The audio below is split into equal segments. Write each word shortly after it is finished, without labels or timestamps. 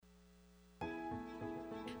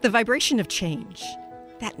The vibration of change,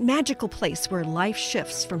 that magical place where life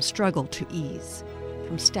shifts from struggle to ease,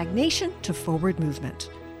 from stagnation to forward movement,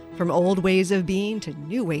 from old ways of being to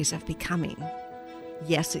new ways of becoming.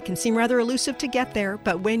 Yes, it can seem rather elusive to get there,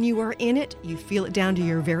 but when you are in it, you feel it down to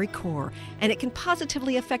your very core, and it can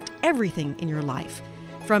positively affect everything in your life,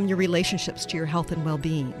 from your relationships to your health and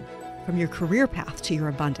well-being, from your career path to your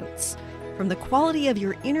abundance, from the quality of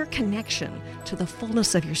your inner connection to the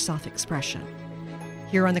fullness of your self-expression.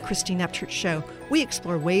 Here on the Christine Upchurch Show, we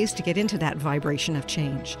explore ways to get into that vibration of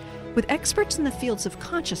change with experts in the fields of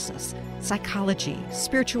consciousness, psychology,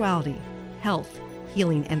 spirituality, health,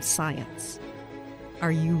 healing, and science.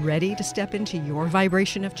 Are you ready to step into your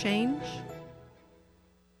vibration of change?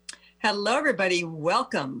 Hello, everybody.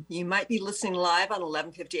 Welcome. You might be listening live on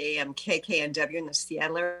 1150 AM KKNW in the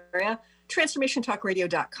Seattle area,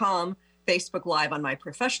 transformationtalkradio.com, Facebook Live on my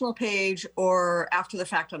professional page, or after the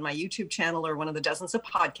fact on my YouTube channel or one of the dozens of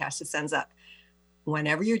podcasts it sends up.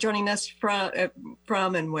 Whenever you're joining us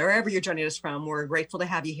from and wherever you're joining us from, we're grateful to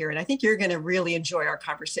have you here. And I think you're going to really enjoy our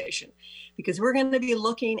conversation because we're going to be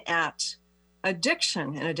looking at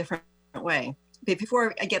addiction in a different way. But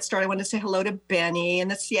before I get started, I want to say hello to Benny in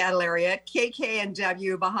the Seattle area,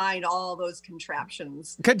 KKNW, behind all those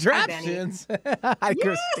contraptions. Contraptions? Hi,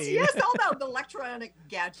 Christine. Yes, all the electronic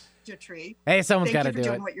gadgetry. Hey, someone's got to do it. Thank you for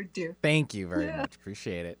doing what you do. Thank you very much.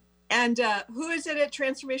 Appreciate it. And who is it at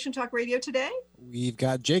Transformation Talk Radio today? We've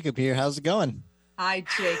got Jacob here. How's it going? Hi,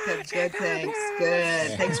 Jacob. Good, thanks.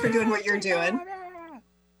 Good. Thanks for doing what you're doing.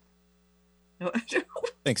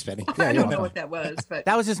 Thanks, Betty. I don't know what that was, but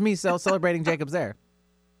that was just me celebrating Jacob's there.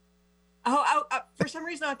 Oh, for some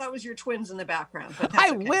reason I thought it was your twins in the background. But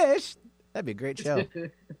I wish. That'd be a great show.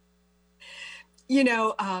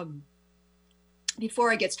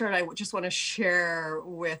 Before I get started, I just want to share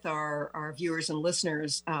with our viewers and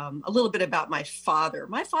listeners a little bit about my father.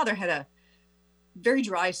 My father had a very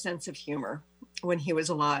dry sense of humor when he was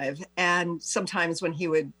alive, and sometimes when he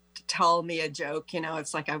would tell me a joke,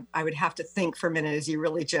 it's like I would have to think for a minute, is he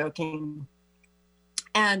really joking?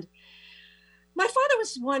 And my father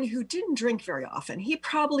was one who didn't drink very often. He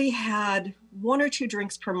probably had 1 or 2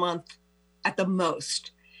 drinks per month at the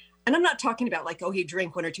most. And I'm not talking about he'd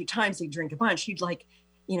drink 1 or 2 times, he'd drink a bunch. He'd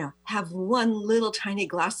have one little tiny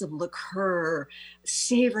glass of liqueur,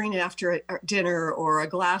 savoring it after a dinner, or a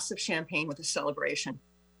glass of champagne with a celebration.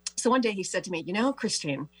 So one day he said to me,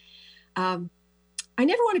 Christine, I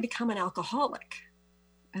never want to become an alcoholic.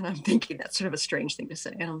 And I'm thinking that's sort of a strange thing to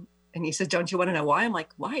say. And he said, don't you want to know why? I'm like,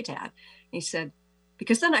 why, Dad? And he said,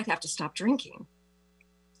 because then I'd have to stop drinking.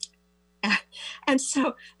 And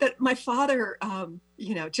so that my father,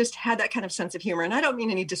 just had that kind of sense of humor. And I don't mean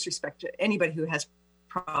any disrespect to anybody who has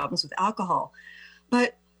problems with alcohol,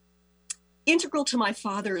 but integral to my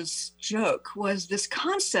father's joke was this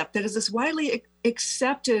concept that is this widely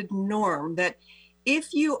accepted norm that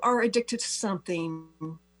if you are addicted to something,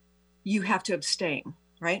 you have to abstain,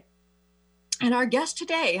 right? And our guest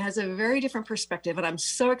today has a very different perspective, and I'm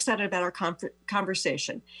so excited about our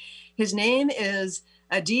conversation. His name is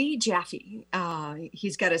Jaffe.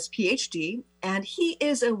 He's got his Ph.D., and he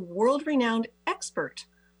is a world-renowned expert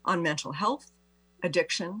on mental health,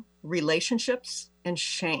 addiction, relationships, and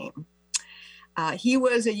shame. He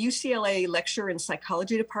was a UCLA lecturer in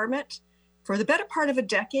psychology department for the better part of a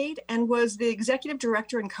decade and was the executive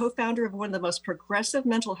director and co-founder of one of the most progressive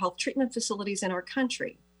mental health treatment facilities in our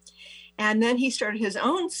country. And then he started his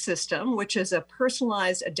own system, which is a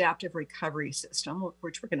personalized adaptive recovery system,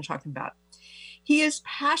 which we're going to talk about. He is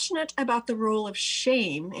passionate about the role of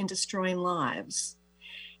shame in destroying lives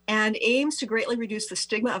and aims to greatly reduce the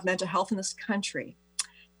stigma of mental health in this country.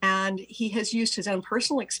 And he has used his own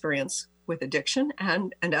personal experience with addiction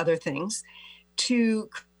and other things to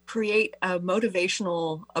create a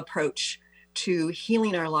motivational approach to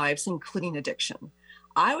healing our lives, including addiction.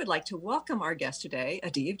 I would like to welcome our guest today,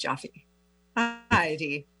 Jaffe. Hi,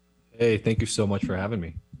 Adi. Hey, thank you so much for having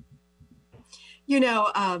me.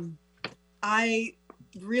 I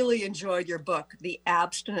really enjoyed your book, The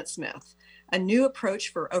Abstinence Myth, a new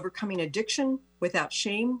approach for overcoming addiction without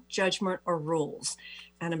shame, judgment, or rules.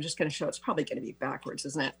 And I'm just going to show, it's probably going to be backwards,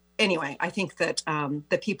 isn't it? Anyway, I think that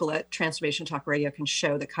the people at Transformation Talk Radio can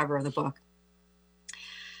show the cover of the book.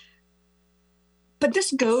 But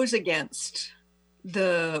this goes against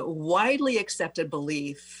the widely accepted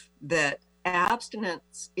belief that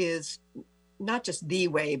abstinence is not just the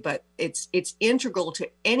way, but it's integral to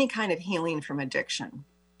any kind of healing from addiction.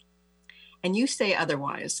 And you say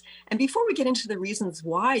otherwise. And before we get into the reasons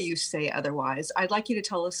why you say otherwise, I'd like you to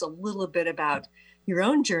tell us a little bit about your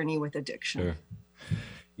own journey with addiction. Sure.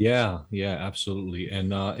 Yeah, absolutely.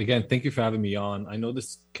 And again, thank you for having me on. I know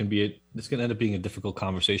this can end up being a difficult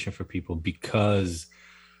conversation for people because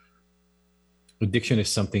addiction is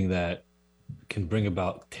something that can bring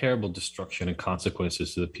about terrible destruction and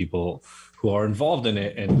consequences to the people who are involved in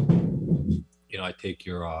it. And I take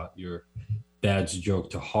your dad's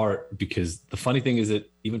joke to heart, because the funny thing is that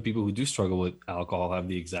even people who do struggle with alcohol have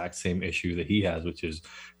the exact same issue that he has, which is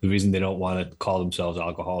the reason they don't want to call themselves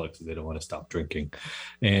alcoholics is they don't want to stop drinking.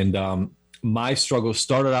 And my struggle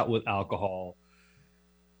started out with alcohol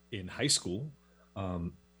in high school,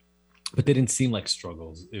 um, but they didn't seem like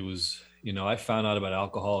struggles. It was, I found out about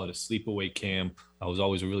alcohol at a sleepaway camp. I was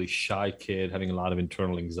always a really shy kid, having a lot of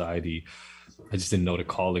internal anxiety. I just didn't know to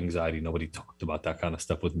call anxiety. Nobody talked about that kind of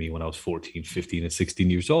stuff with me when I was 14, 15, and 16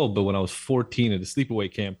 years old. But when I was 14 at a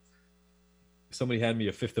sleepaway camp, somebody had me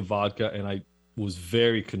a fifth of vodka, and I was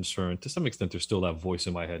very concerned. To some extent, there's still that voice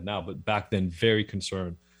in my head now, but back then, very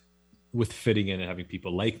concerned with fitting in and having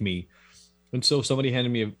people like me. And so somebody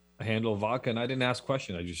handed me a handle of vodka, and I didn't ask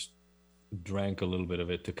questions. I just drank a little bit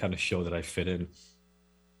of it to kind of show that I fit in.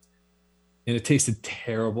 And it tasted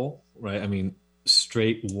terrible, right? I mean,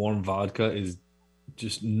 straight warm vodka is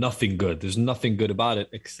just nothing good. There's nothing good about it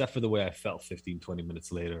except for the way I felt 15, 20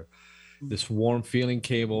 minutes later. This warm feeling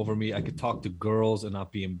came over me. I could talk to girls and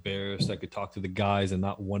not be embarrassed. I could talk to the guys and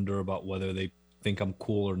not wonder about whether they think I'm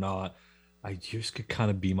cool or not. I just could kind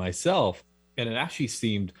of be myself. And it actually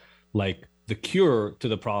seemed like the cure to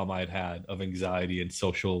the problem I had of anxiety and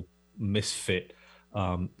social misfit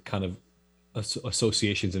kind of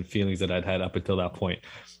associations and feelings that I'd had up until that point.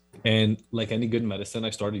 And like any good medicine, I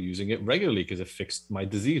started using it regularly because it fixed my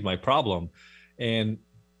disease, my problem. And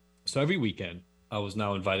so every weekend, I was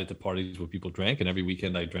now invited to parties where people drank, and every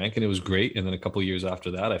weekend I drank, and it was great. And then a couple of years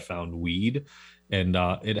after that, I found weed, and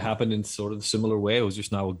it happened in sort of a similar way. It was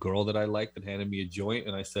just now a girl that I liked that handed me a joint,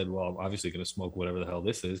 and I said, "Well, I'm obviously going to smoke whatever the hell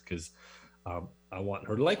this is because I want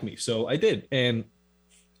her to like me." So I did, and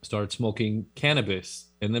started smoking cannabis.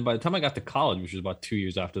 And then by the time I got to college, which was about 2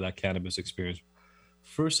 years after that cannabis experience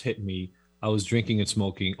first hit me, I was drinking and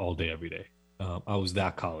smoking all day, every day. I was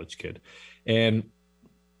that college kid. And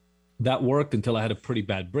that worked until I had a pretty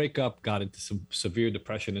bad breakup, got into some severe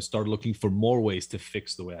depression, and started looking for more ways to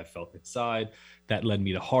fix the way I felt inside. That led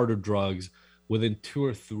me to harder drugs. Within 2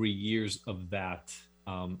 or 3 years of that,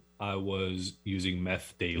 I was using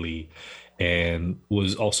meth daily and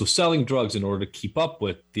was also selling drugs in order to keep up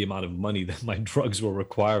with the amount of money that my drugs were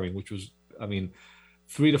requiring, which was, I mean,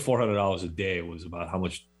 $300 to $400 a day was about how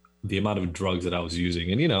much the amount of drugs that I was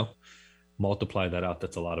using. And, multiply that out,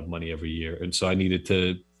 that's a lot of money every year. And so I needed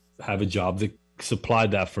to have a job that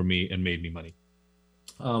supplied that for me and made me money.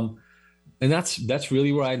 And that's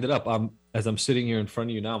really where I ended up. As I'm sitting here in front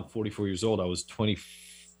of you now, I'm 44 years old. I was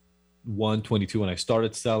 21, 22 when I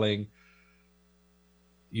started selling.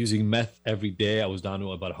 Using meth every day, I was down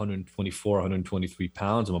to about 124, 123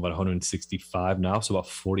 pounds. I'm about 165 now, so about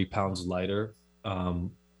 40 pounds lighter.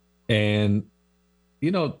 And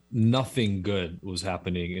nothing good was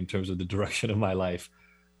happening in terms of the direction of my life,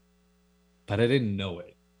 but I didn't know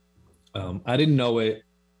it. I didn't know it.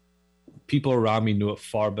 People around me knew it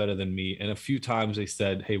far better than me. And a few times they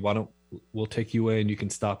said, "Hey, we'll take you in, you can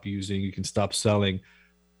stop using, you can stop selling."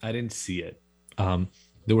 I didn't see it.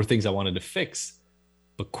 There were things I wanted to fix,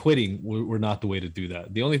 but quitting were not the way to do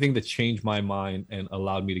that. The only thing that changed my mind and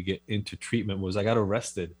allowed me to get into treatment was I got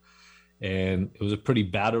arrested. And it was a pretty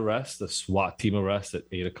bad arrest, a SWAT team arrest at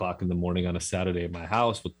 8 o'clock in the morning on a Saturday at my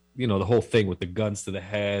house with, the whole thing with the guns to the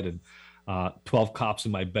head and 12 cops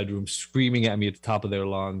in my bedroom screaming at me at the top of their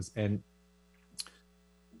lungs. And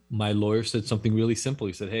my lawyer said something really simple.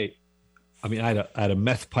 He said, "Hey," I had a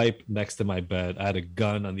meth pipe next to my bed. I had a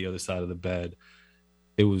gun on the other side of the bed.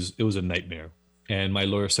 It was a nightmare. And my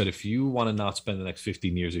lawyer said, "If you want to not spend the next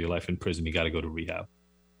 15 years of your life in prison, you got to go to rehab."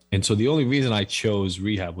 And so the only reason I chose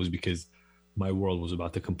rehab was because my world was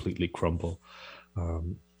about to completely crumble.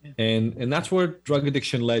 And that's where drug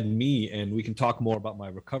addiction led me. And we can talk more about my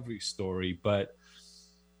recovery story. But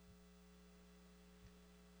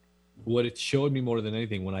what it showed me more than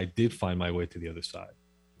anything when I did find my way to the other side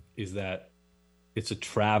is that it's a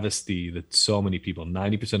travesty that so many people,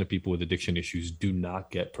 90% of people with addiction issues, do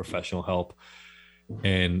not get professional help.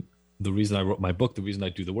 And the reason I wrote my book, the reason I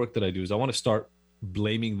do the work that I do, is I want to start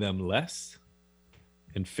blaming them less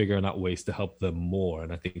and figuring out ways to help them more.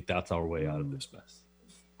 And I think that's our way out of this mess.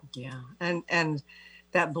 Yeah. And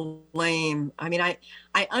that blame, I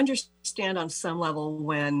understand on some level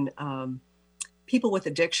when people with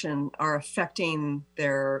addiction are affecting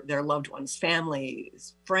their loved ones,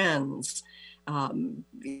 families, friends,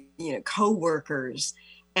 co-workers.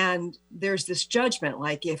 And there's this judgment,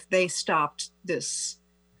 like if they stopped this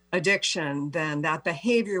addiction, then that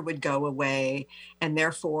behavior would go away, and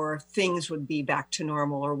therefore things would be back to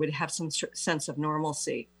normal or would have some sense of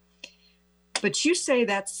normalcy. But you say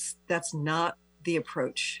that's not the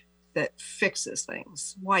approach that fixes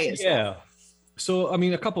things. Why is that? Yeah. So, I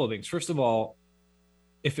mean, a couple of things. First of all,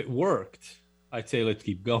 if it worked, I'd say let's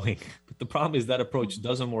keep going. But the problem is that approach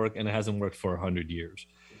doesn't work, and it hasn't worked for 100 years.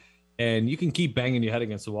 And you can keep banging your head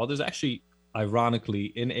against the wall. There's actually, ironically,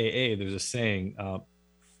 in AA, there's a saying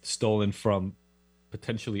stolen from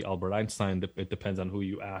potentially Albert Einstein. It depends on who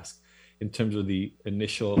you ask in terms of the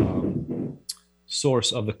initial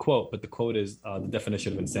source of the quote. But the quote is, the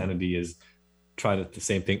definition of insanity is trying the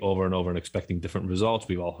same thing over and over and expecting different results.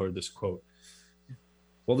 We've all heard this quote.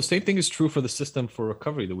 Well, the same thing is true for the system for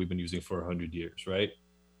recovery that we've been using for 100 years, right?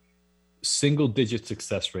 Single digit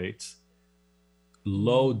success rates,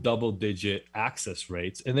 low double digit access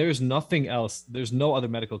rates. And there's nothing else. There's no other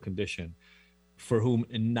medical condition for whom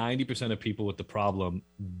 90% of people with the problem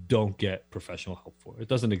don't get professional help for. It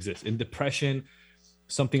doesn't exist. In depression,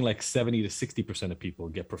 something like 70 to 60% of people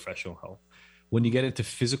get professional help. When you get into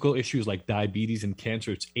physical issues like diabetes and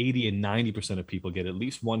cancer, it's 80 and 90% of people get at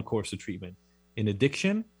least one course of treatment. In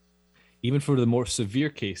addiction, even for the more severe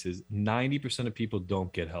cases, 90% of people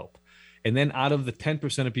don't get help. And then out of the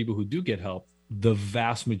 10% of people who do get help, the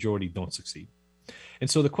vast majority don't succeed. And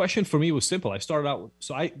so the question for me was simple. I started out,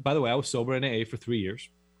 by the way, I was sober in AA for 3 years,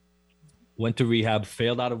 went to rehab,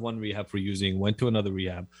 failed out of one rehab for using, went to another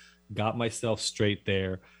rehab, got myself straight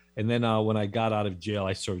there. And then when I got out of jail,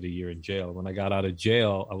 I served a year in jail. When I got out of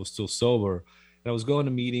jail, I was still sober. And I was going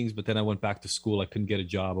to meetings, but then I went back to school. I couldn't get a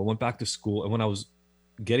job. I went back to school. And when I was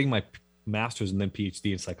getting my master's and then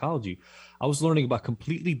Ph.D. in psychology, I was learning about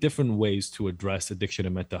completely different ways to address addiction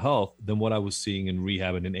and mental health than what I was seeing in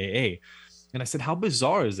rehab and in AA. And I said, how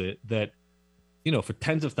bizarre is it that, for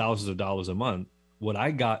tens of thousands of dollars a month, what I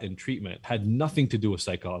got in treatment had nothing to do with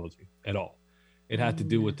psychology at all. It had to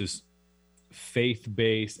do with this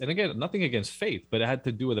faith-based, and again, nothing against faith, but it had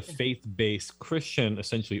to do with a faith-based Christian,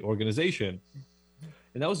 essentially, organization.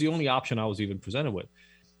 And that was the only option I was even presented with.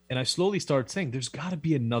 And I slowly started saying, there's got to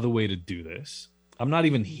be another way to do this. I'm not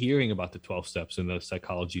even hearing about the 12 steps in the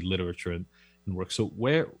psychology literature and work. So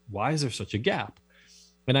why is there such a gap?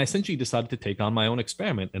 And I essentially decided to take on my own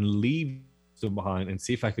experiment and leave them behind and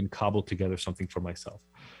see if I can cobble together something for myself.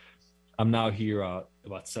 I'm now here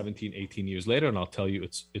about 17, 18 years later, and I'll tell you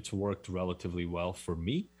it's worked relatively well for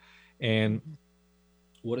me. And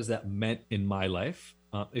what has that meant in my life?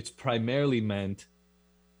 It's primarily meant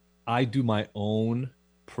I do my own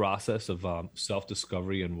process of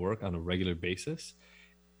self-discovery and work on a regular basis.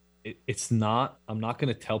 I'm not going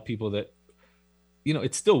to tell people that,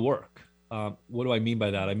 it's still work. What do I mean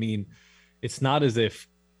by that? I mean, it's not as if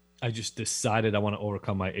I just decided I want to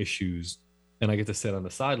overcome my issues and I get to sit on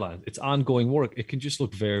the sidelines. It's ongoing work. It can just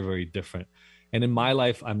look very, very different. And in my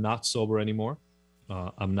life, I'm not sober anymore.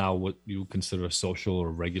 I'm now what you consider a social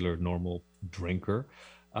or regular normal drinker,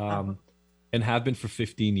 and have been for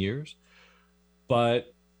 15 years.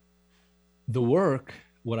 But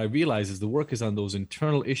what I realized is the work is on those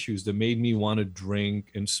internal issues that made me want to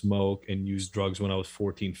drink and smoke and use drugs when I was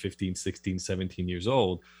 14, 15, 16, 17 years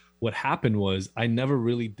old. What happened was I never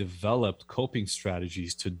really developed coping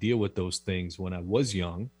strategies to deal with those things when I was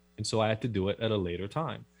young. And so I had to do it at a later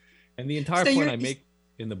time. And the entire point I make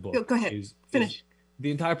in the book go ahead. Finish.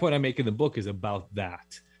 The entire point I make in the book is about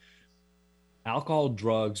that. Alcohol,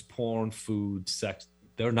 drugs, porn, food, sex,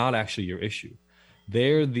 they're not actually your issue.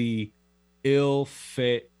 They're the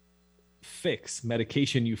ill-fit fix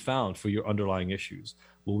medication you found for your underlying issues.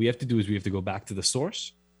 What we have to do is we have to go back to the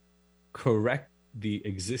source, correct the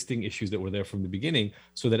existing issues that were there from the beginning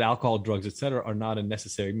so that alcohol, drugs, etc., are not a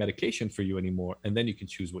necessary medication for you anymore. And then you can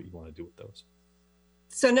choose what you want to do with those.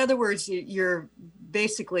 So in other words, you're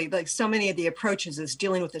basically, like so many of the approaches, is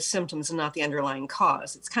dealing with the symptoms and not the underlying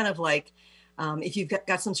cause. It's kind of like if you've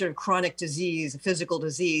got some sort of chronic disease, a physical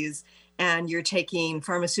disease, and you're taking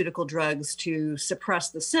pharmaceutical drugs to suppress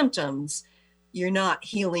the symptoms, you're not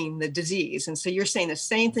healing the disease. And so you're saying the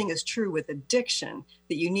same thing is true with addiction,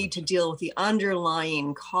 that you need to deal with the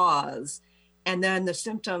underlying cause, and then the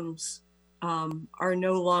symptoms are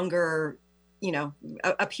no longer,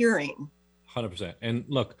 appearing. 100%. And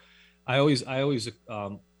look, I always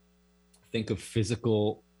think of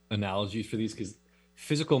physical analogies for these, because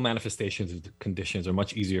physical manifestations of the conditions are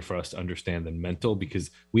much easier for us to understand than mental, because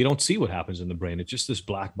we don't see what happens in the brain. It's just this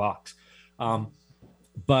black box.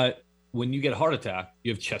 But when you get a heart attack,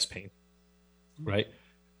 you have chest pain, right?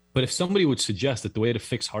 But if somebody would suggest that the way to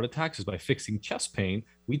fix heart attacks is by fixing chest pain,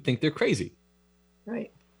 we'd think they're crazy.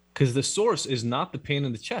 Right. because the source is not the pain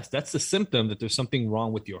in the chest. That's the symptom that there's something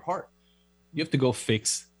wrong with your heart. You have to go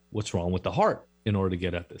fix what's wrong with the heart in order to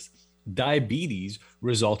get at this. Diabetes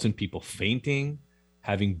results in people fainting,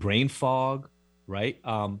 having brain fog, right?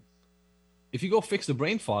 If you go fix the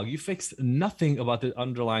brain fog, you fix nothing about the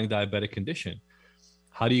underlying diabetic condition.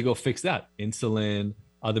 How do you go fix that? Insulin,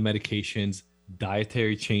 other medications,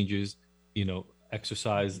 dietary changes,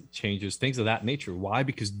 exercise changes, things of that nature. Why?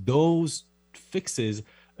 Because those fixes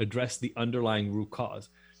address the underlying root cause.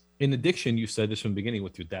 In addiction, you said this from the beginning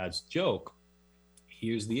with your dad's joke.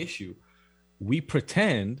 Here's the issue. We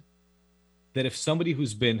pretend that if somebody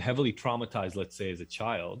who's been heavily traumatized, let's say as a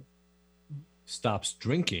child, stops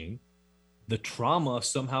drinking, the trauma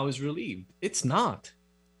somehow is relieved. It's not.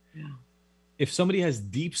 Yeah. If somebody has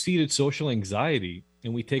deep-seated social anxiety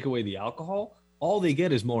and we take away the alcohol, all they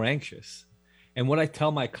get is more anxious. And what I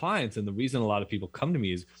tell my clients, and the reason a lot of people come to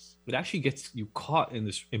me, is it actually gets you caught in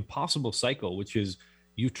this impossible cycle, which is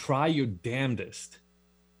you try your damnedest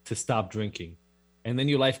to stop drinking, and then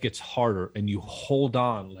your life gets harder and you hold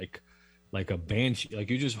on like a banshee, like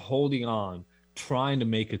you're just holding on, trying to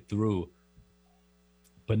make it through,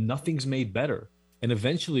 but nothing's made better. And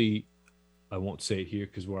eventually, I won't say it here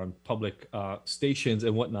because we're on public stations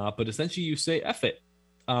and whatnot, but essentially you say, F it.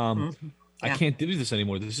 I can't do this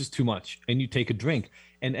anymore. This is too much. And you take a drink.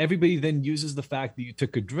 And everybody then uses the fact that you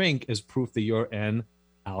took a drink as proof that you're an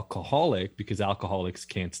alcoholic, because alcoholics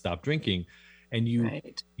can't stop drinking. And you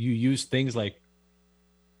use things like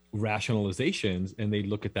rationalizations, and they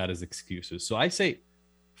look at that as excuses. So I say,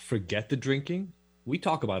 forget the drinking. We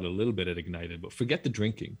talk about it a little bit at Ignited, but forget the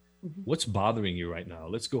drinking. Mm-hmm. What's bothering you right now?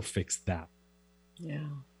 Let's go fix that. Yeah.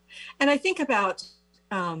 And I think about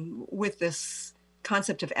with this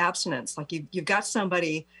concept of abstinence, like you've got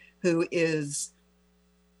somebody who is,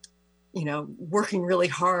 working really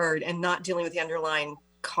hard and not dealing with the underlying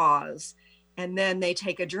cause. And then they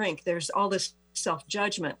take a drink. There's all this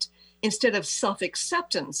self-judgment instead of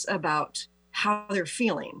self-acceptance about how they're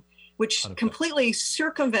feeling, which 100%. Completely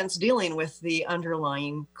circumvents dealing with the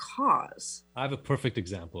underlying cause. I have a perfect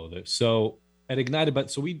example of this. So at Ignited,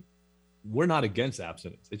 we're not against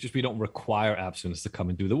abstinence. It's just we don't require abstinence to come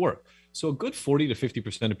and do the work. So a good 40 to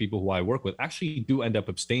 50% of people who I work with actually do end up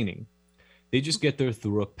abstaining. They just get there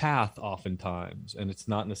through a path oftentimes, and it's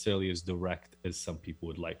not necessarily as direct as some people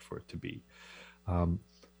would like for it to be.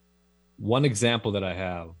 One example that I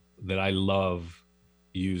have that I love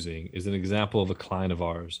using is an example of a client of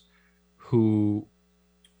ours who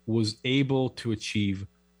was able to achieve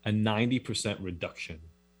a 90% reduction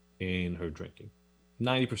in her drinking.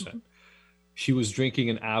 90%. Mm-hmm. She was drinking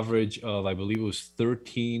an average of, I believe it was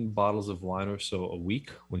 13 bottles of wine or so a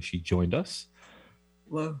week when she joined us.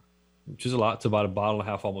 Whoa. Which is a lot. It's about a bottle and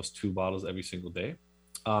a half, almost 2 bottles every single day.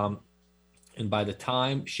 And by the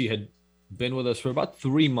time she had been with us for about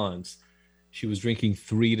 3 months, she was drinking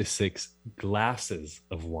 3 to 6 glasses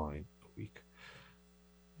of wine a week.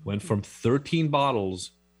 Went from 13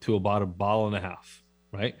 bottles to about a bottle and a half,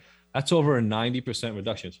 right? That's over a 90%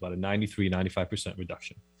 reduction. It's about a 93, 95%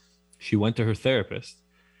 reduction. She went to her therapist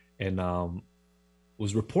and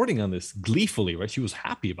was reporting on this gleefully, right? She was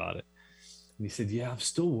happy about it. And he said, yeah, I'm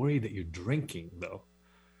still worried that you're drinking, though.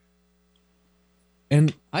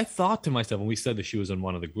 And I thought to myself, when we said that she was in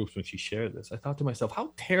one of the groups when she shared this, I thought to myself,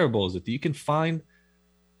 how terrible is it that you can find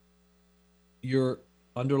your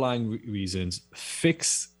underlying reasons,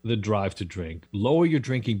 fix the drive to drink, lower your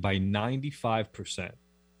drinking by 95%,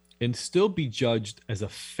 and still be judged as a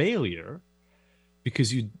failure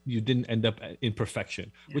because you didn't end up in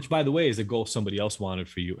perfection, which, by the way, is a goal somebody else wanted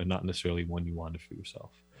for you and not necessarily one you wanted for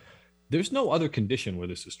yourself. There's no other condition where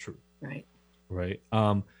this is true. Right. Right.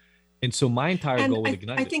 And so my entire goal with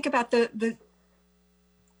Ignited. I think about the.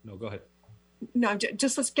 No, go ahead. No,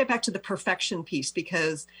 just let's get back to the perfection piece,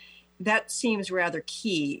 because that seems rather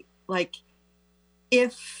key. Like,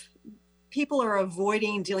 if people are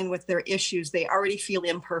avoiding dealing with their issues, they already feel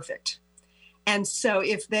imperfect. And so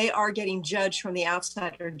if they are getting judged from the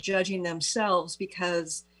outside or judging themselves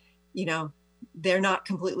because, they're not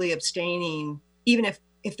completely abstaining, even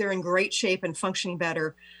if they're in great shape and functioning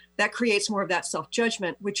better, that creates more of that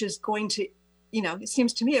self-judgment, which is going to, it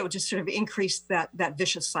seems to me it would just sort of increase that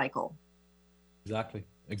vicious cycle. Exactly.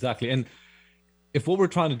 And if what we're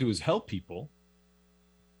trying to do is help people,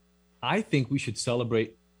 I think we should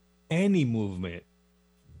celebrate any movement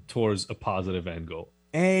towards a positive end goal.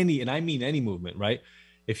 And I mean any movement, right?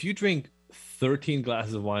 If you drink 13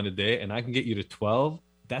 glasses of wine a day and I can get you to 12,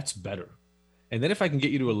 that's better. And then if I can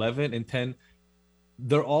get you to 11 and 10,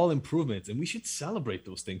 they're all improvements, and we should celebrate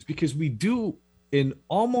those things, because we do in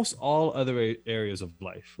almost all other areas of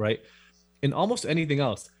life, right? In almost anything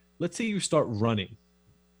else, let's say you start running.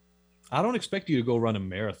 I don't expect you to go run a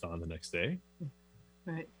marathon the next day.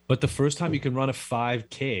 Right. But the first time you can run a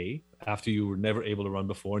 5K after you were never able to run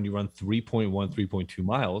before, and you run 3.1, 3.2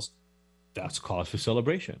 miles, that's cause for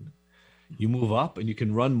celebration. You move up and you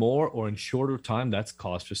can run more or in shorter time, that's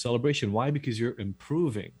cause for celebration. Why? Because you're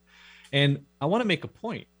improving. And I want to make a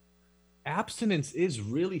point. Abstinence is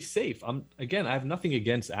really safe. I have nothing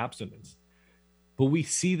against abstinence, but we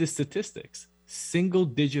see the statistics.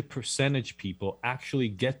 Single-digit percentage people actually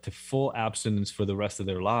get to full abstinence for the rest of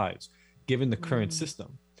their lives, given the current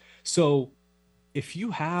system. So if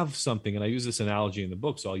you have something, and I use this analogy in the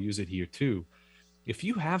book, so I'll use it here too. If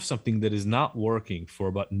you have something that is not working for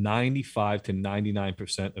about 95 to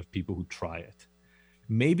 99% of people who try it,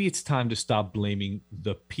 maybe it's time to stop blaming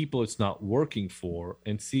the people it's not working for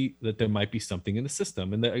and see that there might be something in the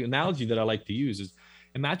system. And the analogy that I like to use is,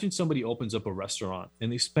 imagine somebody opens up a restaurant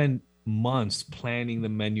and they spend months planning the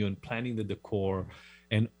menu and planning the decor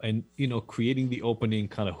and creating the opening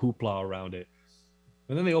kind of hoopla around it.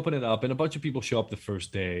 And then they open it up and a bunch of people show up the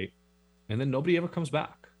first day and then nobody ever comes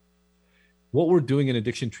back. What we're doing in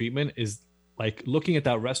addiction treatment is like looking at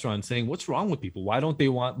that restaurant and saying, what's wrong with people? Why don't they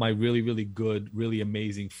want my really, really good, really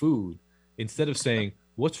amazing food? Instead of saying,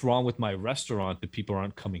 what's wrong with my restaurant that people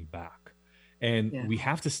aren't coming back? And we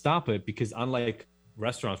have to stop it, because unlike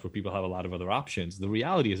restaurants where people have a lot of other options, the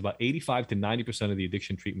reality is about 85 to 90% of the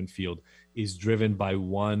addiction treatment field is driven by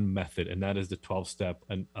one method, and that is the 12-step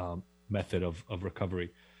method of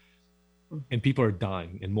recovery. And people are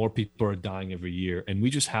dying, and more people are dying every year. And we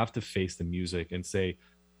just have to face the music and say,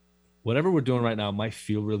 whatever we're doing right now might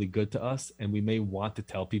feel really good to us, and we may want to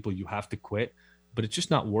tell people you have to quit, but it's just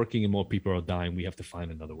not working and more people are dying. We have to find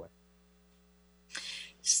another way.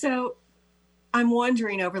 So I'm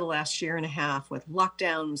wondering, over the last year and a half, with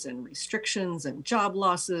lockdowns and restrictions and job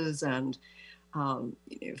losses and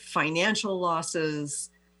financial losses,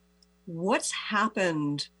 what's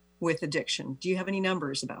happened with addiction? Do you have any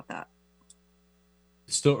numbers about that?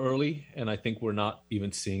 It's still early, and I think we're not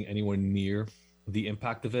even seeing anywhere near the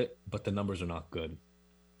impact of it, but the numbers are not good.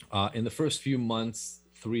 In the first few months,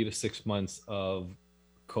 3 to 6 months of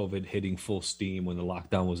COVID hitting full steam when the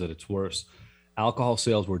lockdown was at its worst, alcohol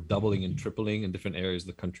sales were doubling and tripling in different areas of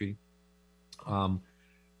the country.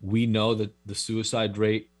 We know that the suicide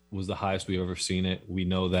rate was the highest we've ever seen it. We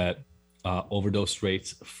know that overdose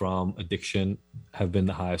rates from addiction have been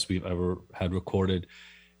the highest we've ever had recorded.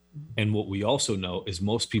 And what we also know is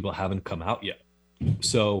most people haven't come out yet.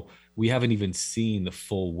 So we haven't even seen the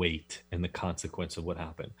full weight and the consequence of what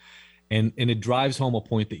happened. And it drives home a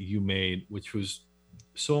point that you made, which was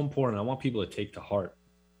so important. I want people to take to heart.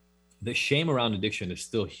 The shame around addiction is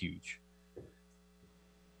still huge.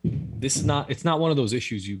 It's not one of those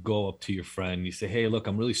issues you go up to your friend and you say, hey, look,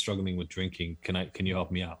 I'm really struggling with drinking. Can you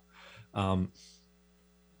help me out?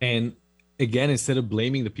 And again, instead of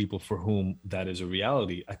blaming the people for whom that is a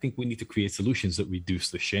reality, I think we need to create solutions that reduce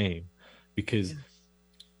the shame, because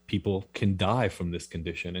people can die from this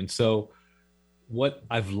condition. And so what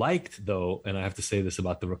I've liked, though, and I have to say this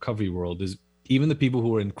about the recovery world, is even the people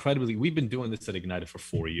who are we've been doing this at Ignited for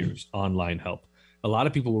 4 years, online help. A lot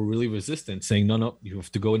of people were really resistant, saying, no, you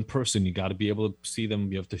have to go in person. You got to be able to see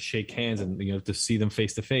them. You have to shake hands and you have to see them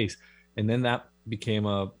face to face. And then that became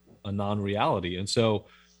a non-reality. And so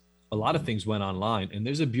a lot of things went online, and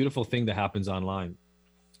there's a beautiful thing that happens online.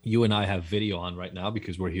 You and I have video on right now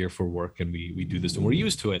because we're here for work and we do this and we're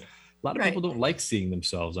used to it. A lot of people don't like seeing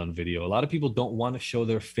themselves on video. A lot of people don't want to show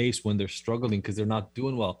their face when they're struggling because they're not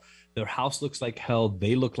doing well. Their house looks like hell.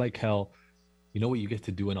 They look like hell. You know what you get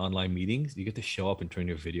to do in online meetings? You get to show up and turn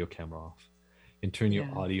your video camera off and turn your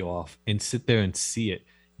audio off and sit there and see it.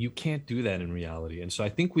 You can't do that in reality. And so I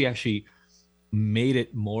think we actually made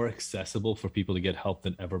it more accessible for people to get help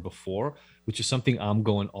than ever before, which is something I'm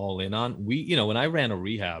going all in on. When I ran a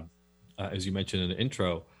rehab, as you mentioned in the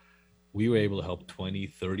intro, we were able to help 20,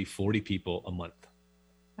 30, 40 people a month.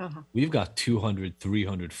 We've got 200,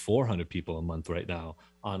 300, 400 people a month right now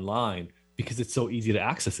online because it's so easy to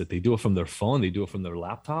access it. They do it from their phone. They do it from their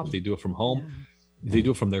laptop. They do it from home. They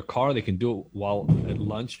do it from their car. They can do it while at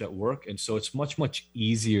lunch at work. And so it's much, much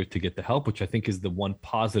easier to get the help, which I think is the one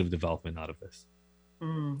positive development out of this.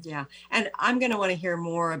 Yeah. And I'm going to want to hear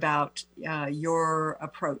more about your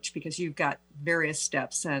approach, because you've got various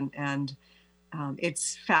steps and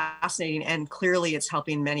it's fascinating, and clearly it's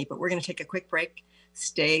helping many. But we're going to take a quick break.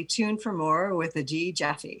 Stay tuned for more with the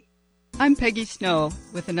Jaffe. I'm Peggy Snow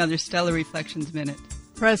with another Stellar Reflections Minute.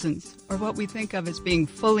 Presence, or what we think of as being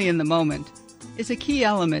fully in the moment, is a key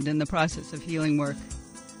element in the process of healing work.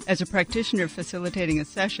 As a practitioner facilitating a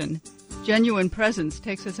session, Genuine presence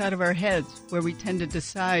takes us out of our heads, where we tend to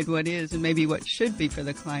decide what is and maybe what should be for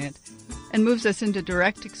the client, and moves us into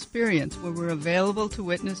direct experience, where we're available to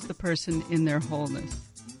witness the person in their wholeness.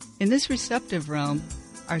 In this receptive realm,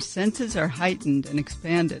 our senses are heightened and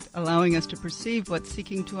expanded, allowing us to perceive what's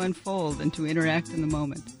seeking to unfold and to interact in the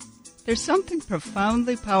moment. There's something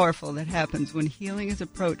profoundly powerful that happens when healing is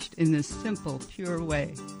approached in this simple, pure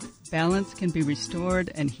way. Balance can be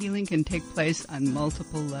restored and healing can take place on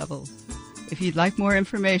multiple levels. If you'd like more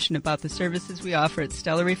information about the services we offer at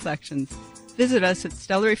Stellar Reflections, visit us at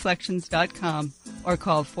stellarreflections.com or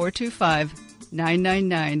call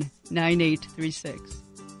 425-999-9836.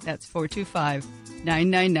 That's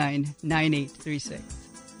 425-999-9836.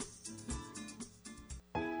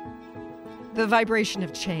 The vibration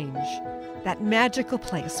of change, that magical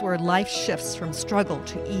place where life shifts from struggle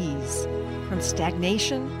to ease, from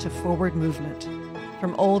stagnation to forward movement,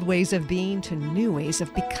 from old ways of being to new ways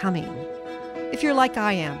of becoming. If you're like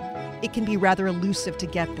I am, it can be rather elusive to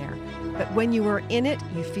get there, but when you are in it,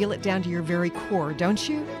 you feel it down to your very core, don't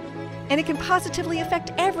you? And it can positively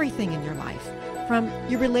affect everything in your life, from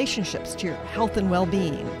your relationships to your health and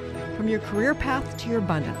well-being, from your career path to your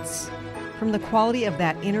abundance, from the quality of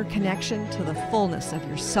that inner connection to the fullness of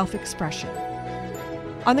your self-expression.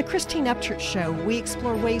 On the Christine Upchurch Show, we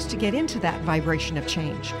explore ways to get into that vibration of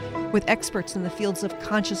change with experts in the fields of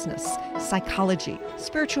consciousness, psychology,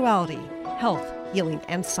 spirituality, health, healing,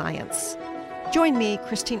 and science. Join me,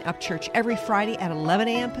 Christine Upchurch, every Friday at 11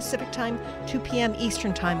 a.m. Pacific Time, 2 p.m.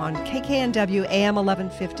 Eastern Time on KKNW AM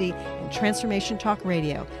 1150 and Transformation Talk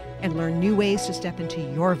Radio, and learn new ways to step into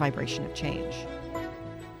your vibration of change.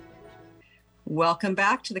 Welcome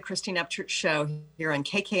back to the Christine Upchurch Show here on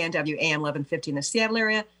KKNW AM 1150 in the Seattle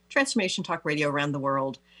area, Transformation Talk Radio around the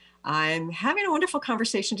world. I'm having a wonderful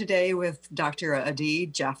conversation today with Dr. Adi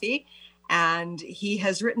Jaffe, and he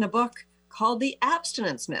has written a book called The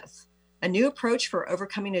Abstinence Myth, a new approach for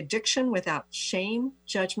overcoming addiction without shame,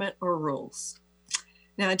 judgment, or rules.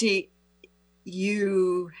 Now, Adi,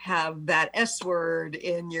 you have that S word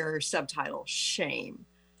in your subtitle, shame.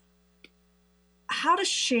 How does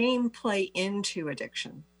shame play into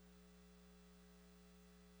addiction?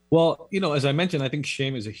 Well, as I mentioned, I think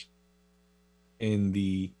shame is in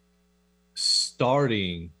the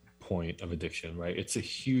starting point of addiction, right? It's a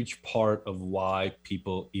huge part of why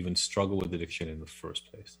people even struggle with addiction in the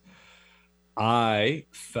first place. I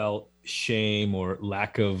felt shame or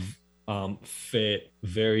lack of fit,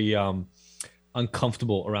 very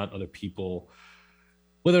uncomfortable around other people,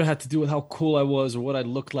 whether it had to do with how cool I was or what I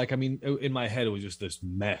looked like. I mean, in my head, it was just this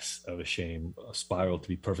mess of a shame spiral, to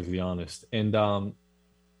be perfectly honest. And I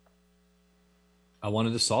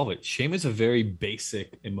wanted to solve it. Shame is a very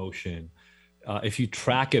basic emotion. If you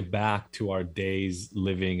track it back to our days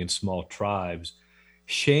living in small tribes,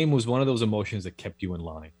 shame was one of those emotions that kept you in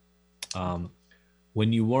line.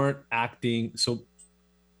 When you weren't acting, so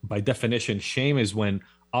by definition, shame is when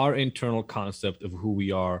our internal concept of who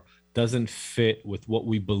we are doesn't fit with what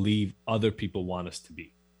we believe other people want us to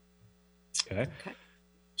be. Okay.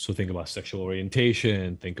 So think about sexual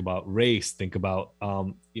orientation, think about race, think about,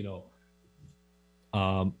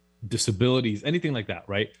 disabilities, anything like that,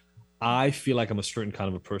 right? I feel like I'm a certain kind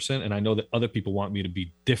of a person, and I know that other people want me to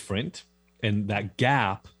be different, and that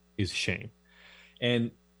gap is shame.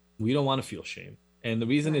 And we don't want to feel shame. And the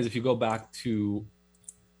reason is, if you go back to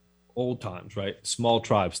old times, right? Small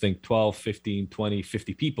tribes, think 12, 15, 20,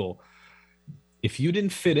 50 people. If you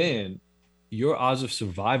didn't fit in, your odds of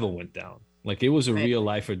survival went down. Like, it was a real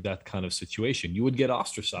life or death kind of situation. You would get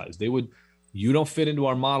ostracized. You don't fit into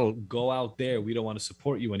our model. Go out there. We don't want to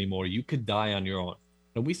support you anymore. You could die on your own.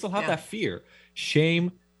 And we still have that fear.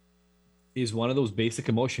 Shame is one of those basic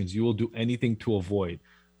emotions you will do anything to avoid.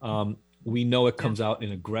 We know it comes out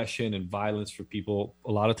in aggression and violence for people.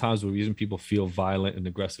 A lot of times the reason people feel violent and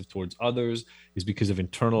aggressive towards others is because of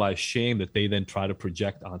internalized shame that they then try to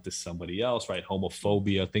project onto somebody else, right?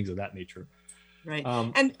 Homophobia, things of that nature. Right.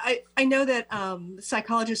 And I know that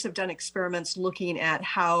psychologists have done experiments looking at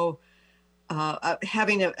how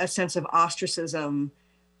having a sense of ostracism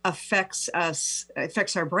affects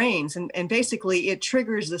our brains. And basically it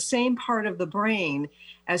triggers the same part of the brain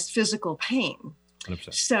as physical pain.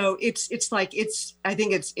 100%. So I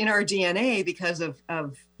think it's in our DNA because of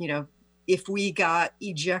if we got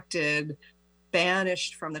ejected,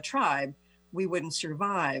 banished from the tribe, we wouldn't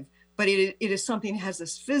survive. But it is something that has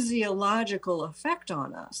this physiological effect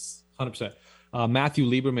on us. 100%. Matthew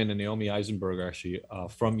Lieberman and Naomi Eisenberg are actually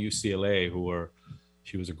from UCLA,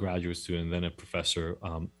 she was a graduate student and then a professor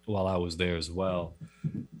while I was there as well,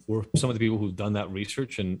 were some of the people who've done that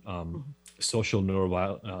research in social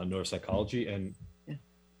neuropsychology. And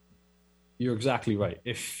You're exactly right.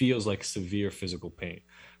 It feels like severe physical pain,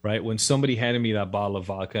 right? When somebody handed me that bottle of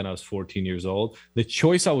vodka and I was 14 years old, the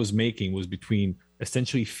choice I was making was between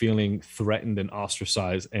essentially feeling threatened and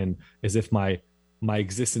ostracized and as if my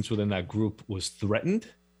existence within that group was threatened,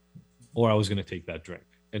 or I was going to take that drink.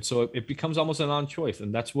 And so it becomes almost a non-choice.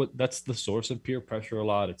 And that's the source of peer pressure a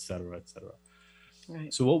lot, et cetera, et cetera.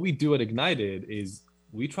 Right. So what we do at Ignited is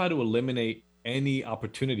we try to eliminate any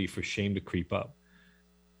opportunity for shame to creep up.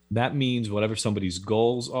 That means whatever somebody's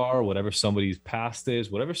goals are, whatever somebody's past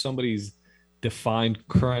is, whatever somebody's defined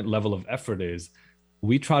current level of effort is,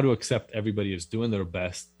 we try to accept everybody is doing their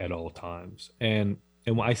best at all times. And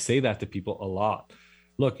when I say that to people a lot,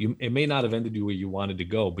 look, it may not have ended you where you wanted to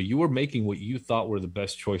go, but you were making what you thought were the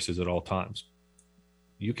best choices at all times.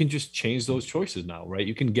 You can just change those choices now, right?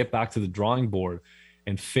 You can get back to the drawing board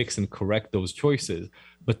and fix and correct those choices.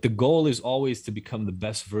 But the goal is always to become the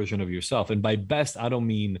best version of yourself. And by best, I don't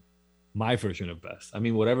mean my version of best. I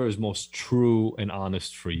mean, whatever is most true and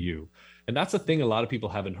honest for you. And that's a thing a lot of people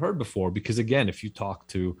haven't heard before, because again, if you talk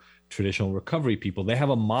to traditional recovery people, they have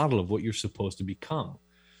a model of what you're supposed to become.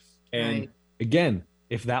 And Right. again,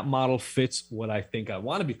 if that model fits what I think I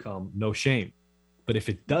want to become, no shame. But if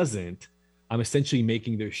it doesn't, I'm essentially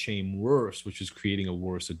making their shame worse, which is creating a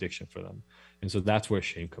worse addiction for them. And so that's where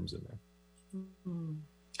shame comes in there. Mhm.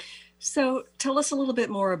 So tell us a little bit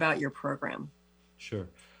more about your program. Sure.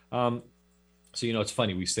 So, it's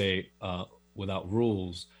funny, we say without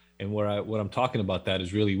rules. And what I'm talking about that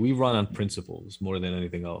is really, we run on principles more than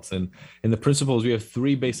anything else. And in the principles, we have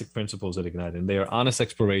three basic principles at Ignite, and they are honest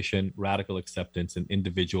exploration, radical acceptance, and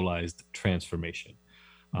individualized transformation.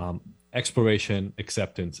 Exploration,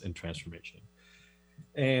 acceptance, and transformation.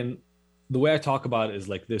 And the way I talk about it is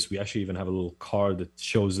like this. We actually even have a little card that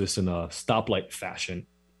shows this in a stoplight fashion.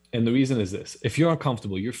 And the reason is this: if you're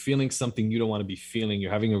uncomfortable, you're feeling something you don't want to be feeling,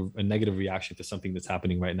 you're having a negative reaction to something that's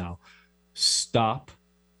happening right now, stop,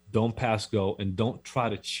 don't pass go, and don't try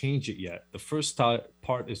to change it yet. The first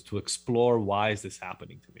part is to explore, why is this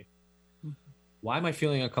happening to me? Mm-hmm. Why am I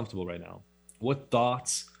feeling uncomfortable right now? What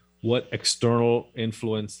thoughts, what external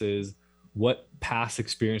influences, what past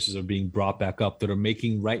experiences are being brought back up that are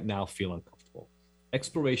making right now feel uncomfortable?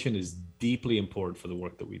 Exploration is deeply important for the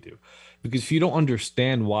work that we do, because if you don't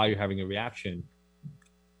understand why you're having a reaction,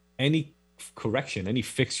 any correction, any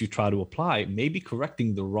fix you try to apply may be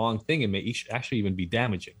correcting the wrong thing and may actually even be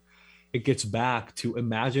damaging. It gets back to,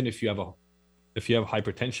 imagine if you have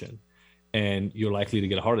hypertension and you're likely to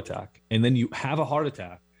get a heart attack, and then you have a heart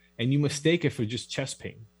attack and you mistake it for just chest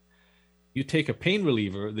pain. You take a pain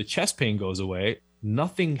reliever, the chest pain goes away,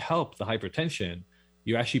 nothing helped the hypertension.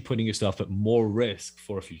 You're actually putting yourself at more risk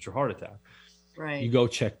for a future heart attack. Right. You go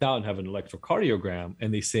checked out and have an electrocardiogram,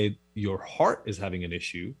 and they say your heart is having an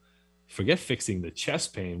issue. Forget fixing the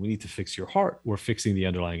chest pain. We need to fix your heart. We're fixing the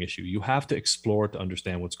underlying issue. You have to explore to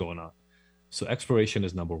understand what's going on. So exploration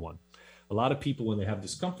is number one. A lot of people, when they have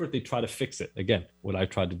discomfort, they try to fix it. Again, what I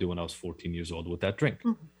tried to do when I was 14 years old with that drink.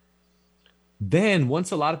 Mm-hmm. Then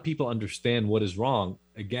once a lot of people understand what is wrong,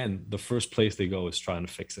 again, the first place they go is trying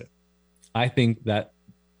to fix it. I think that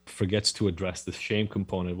forgets to address the shame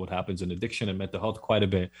component of what happens in addiction and mental health quite a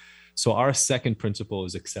bit. So our second principle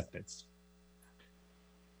is acceptance.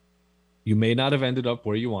 You may not have ended up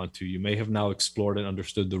where you want to. You may have now explored and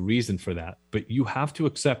understood the reason for that, but you have to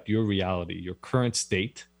accept your reality, your current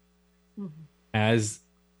state, mm-hmm. as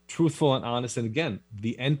truthful and honest. And again,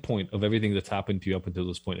 the end point of everything that's happened to you up until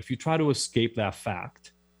this point. If you try to escape that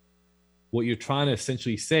fact, what you're trying to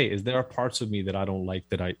essentially say is there are parts of me that I don't like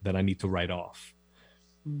that I need to write off.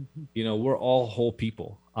 Mm-hmm. We're all whole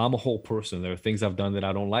people. I'm a whole person. There are things I've done that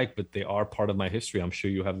I don't like, but they are part of my history. I'm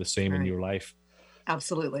sure you have the same in your life.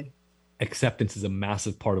 Absolutely. Acceptance is a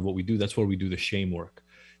massive part of what we do. That's where we do the shame work.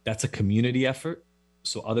 That's a community effort.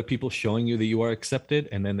 So other people showing you that you are accepted.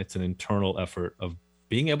 And then it's an internal effort of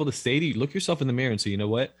being able to say to you, look yourself in the mirror and say, you know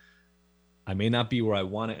what? I may not be where I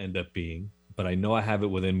want to end up being, but I know I have it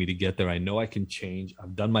within me to get there. I know I can change.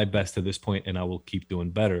 I've done my best to this point and I will keep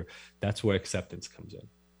doing better. That's where acceptance comes in.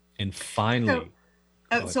 And finally,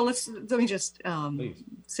 so let me just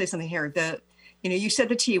say something here. You said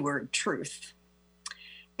the T word, truth.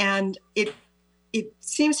 And it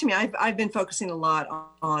seems to me, I've been focusing a lot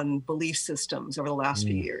on belief systems over the last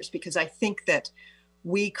few years, because I think that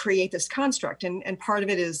we create this construct, and part of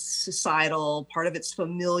it is societal, part of it's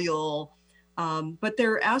familial, but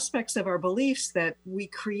there are aspects of our beliefs that we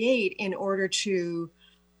create in order to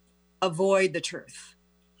avoid the truth.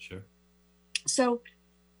 Sure. So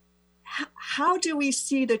how do we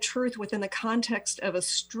see the truth within the context of a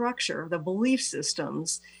structure, the belief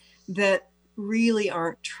systems that really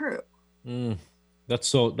aren't true?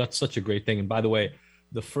 That's such a great thing. And by the way,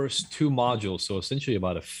 the first two modules, so essentially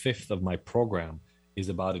about a fifth of my program, is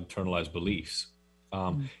about internalized beliefs,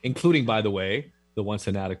 including, by the way, the once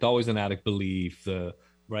an addict, always an addict belief.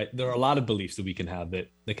 Right, there are a lot of beliefs that we can have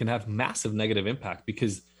that can have massive negative impact,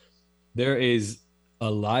 because there is a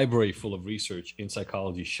library full of research in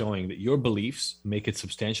psychology showing that your beliefs make it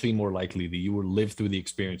substantially more likely that you will live through the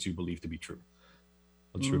experience you believe to be true.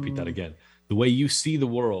 I'll just repeat that again. The way you see the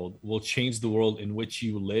world will change the world in which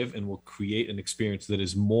you live, and will create an experience that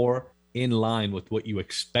is more in line with what you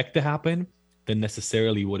expect to happen than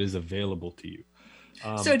necessarily what is available to you.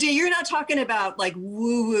 So D, you're not talking about like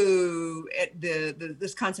woo-woo,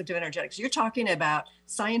 this concept of energetics. You're talking about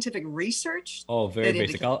scientific research? Oh, very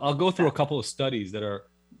basic. I'll go through a couple of studies that are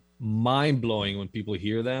mind-blowing when people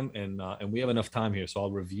hear them, and we have enough time here, so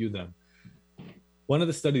I'll review them. One of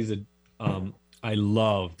the studies that I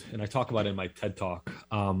loved, and I talk about it in my TED Talk,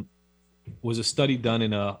 was a study done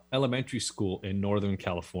in an elementary school in Northern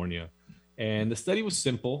California. And the study was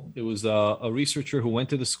simple. It was a researcher who went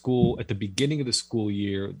to the school at the beginning of the school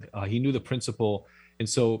year. He knew the principal. And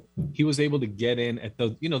so he was able to get in at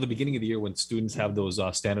the beginning of the year when students have those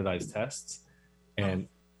standardized tests. And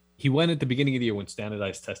he went at the beginning of the year when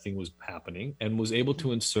standardized testing was happening, and was able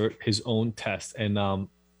to insert his own test. And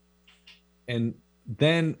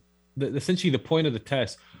then essentially the point of the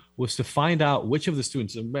test was to find out which of the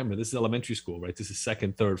students, and remember, this is elementary school, right? This is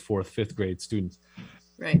second, third, fourth, fifth grade students.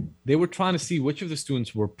 Right. They were trying to see which of the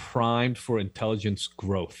students were primed for intelligence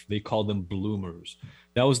growth. They called them bloomers.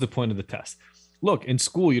 That was the point of the test. Look, in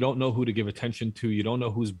school, you don't know who to give attention to. You don't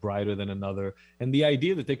know who's brighter than another. And the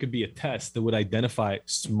idea that there could be a test that would identify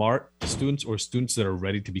smart students, or students that are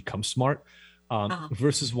ready to become smart,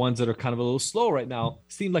 versus ones that are kind of a little slow right now,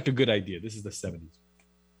 seemed like a good idea. This is the 70s.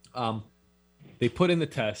 They put in the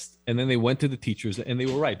test, and then they went to the teachers, and they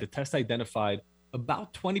were right. The test identified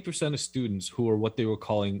about 20% of students who are what they were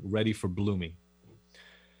calling ready for blooming.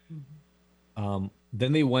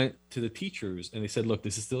 Then they went to the teachers and they said, look,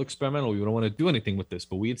 this is still experimental. We don't want to do anything with this,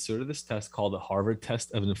 but we inserted this test called the Harvard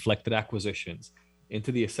Test of Inflected Acquisitions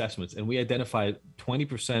into the assessments. And we identified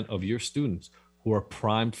 20% of your students who are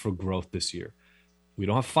primed for growth this year. We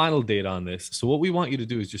don't have final data on this. So what we want you to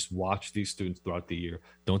do is just watch these students throughout the year.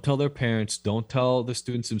 Don't tell their parents. Don't tell the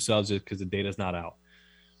students themselves, because the data is not out.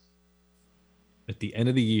 At the end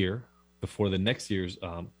of the year, before the next year's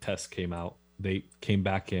test came out, they came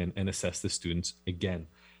back in and assessed the students again.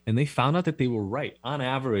 And they found out that they were right. On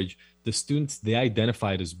average, the students they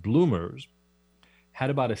identified as bloomers had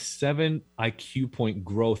about a 7 IQ point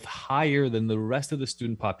growth higher than the rest of the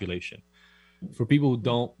student population. For people who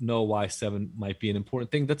don't know why 7 might be an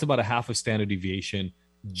important thing, that's about a half a standard deviation.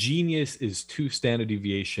 Genius is 2 standard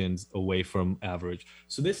deviations away from average.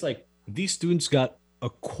 So these students got a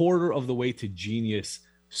quarter of the way to genius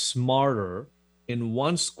smarter in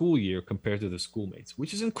one school year compared to the schoolmates,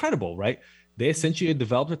 which is incredible, right? They essentially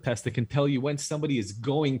developed a test that can tell you when somebody is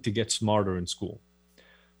going to get smarter in school.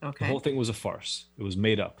 Okay. The whole thing was a farce. It was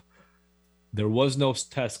made up. There was no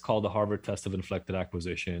test called the Harvard Test of Inflected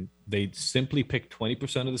Acquisition. They simply picked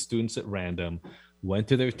 20% of the students at random, went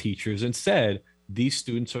to their teachers and said, these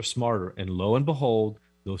students are smarter. And lo and behold,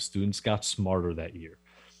 those students got smarter that year.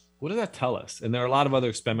 What does that tell us? And there are a lot of other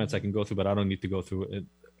experiments I can go through, but I don't need to go through it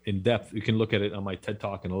in depth. You can look at it on my TED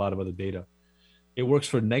Talk and a lot of other data. It works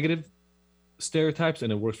for negative stereotypes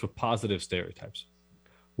and it works for positive stereotypes.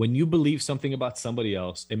 When you believe something about somebody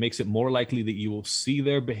else, it makes it more likely that you will see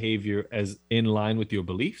their behavior as in line with your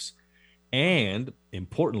beliefs, and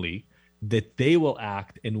importantly, that they will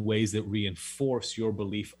act in ways that reinforce your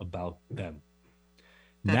belief about them.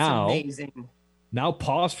 That's amazing. Now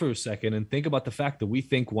pause for a second and think about the fact that we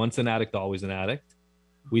think once an addict, always an addict.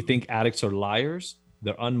 We think addicts are liars.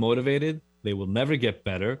 They're unmotivated. They will never get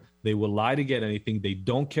better. They will lie to get anything. They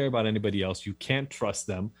don't care about anybody else. You can't trust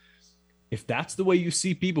them. If that's the way you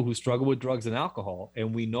see people who struggle with drugs and alcohol,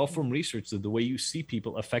 and we know from research that the way you see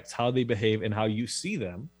people affects how they behave and how you see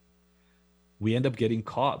them, we end up getting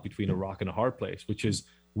caught between a rock and a hard place, which is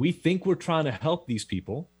we think we're trying to help these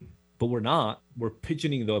people, but we're not. We're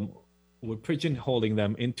pigeonholing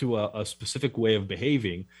them into a specific way of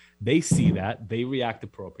behaving. They see that, they react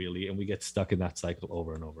appropriately, and we get stuck in that cycle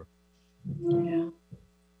over and over. Yeah,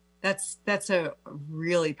 that's a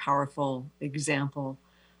really powerful example.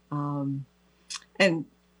 And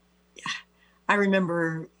I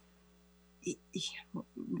remember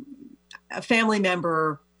a family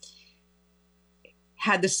member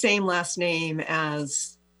had the same last name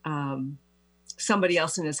as somebody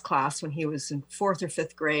else in his class when he was in 4th or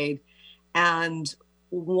 5th grade. And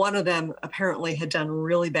one of them apparently had done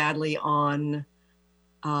really badly on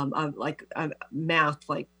like a math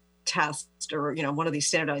like test, or one of these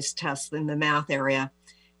standardized tests in the math area.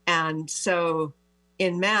 And so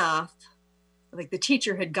in math, like the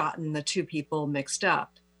teacher had gotten the two people mixed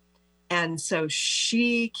up. And so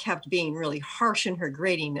she kept being really harsh in her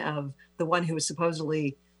grading of the one who was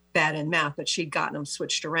supposedly bad in math, but she'd gotten him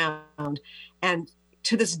switched around. And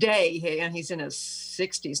to this day, and he's in his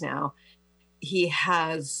 60s now, he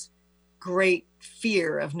has great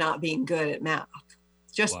fear of not being good at math,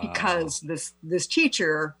 just because this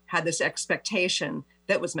teacher had this expectation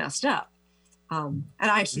that was messed up. And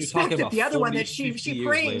I suspect that the other one that she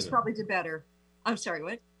praised probably did better. I'm sorry,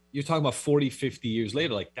 what? You're talking about 40, 50 years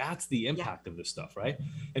later. Like, that's the impact of this stuff, right?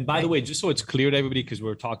 And by the way, just so it's clear to everybody, because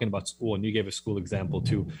we're talking about school and you gave a school example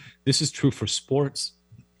too, this is true for sports.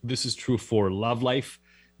 This is true for love life.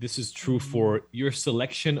 This is true for your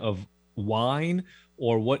selection of wine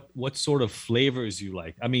or what sort of flavors you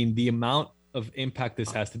like. I mean, the amount of impact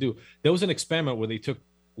this has to do. There was an experiment where they took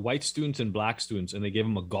white students and black students and they gave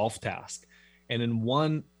them a golf task. And in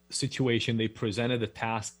one situation, they presented the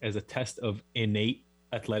task as a test of innate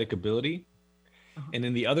athletic ability. And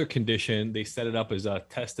in the other condition, they set it up as a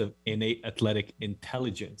test of innate athletic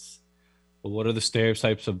intelligence. Well, what are the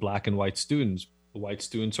stereotypes of black and white students? White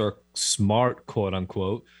students are smart, quote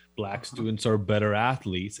unquote. Black students are better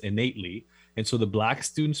athletes innately. And so the black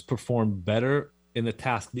students performed better in the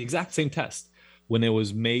task, the exact same test, when it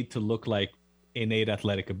was made to look like innate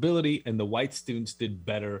athletic ability. And the white students did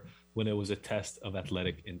better when it was a test of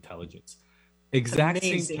athletic intelligence. Exact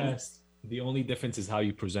same test. The only difference is how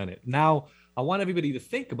you present it. Now, I want everybody to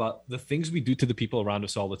think about the things we do to the people around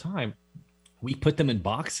us all the time. We put them in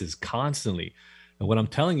boxes constantly. And what I'm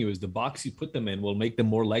telling you is the box you put them in will make them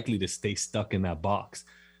more likely to stay stuck in that box.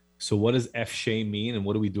 So what does F-shame mean? And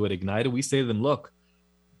what do we do at Ignited? We say to them, look,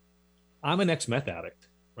 I'm an ex-meth addict,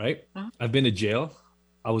 right? I've been to jail.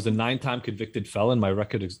 I was a 9-time convicted felon. My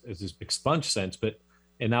record is expunged since,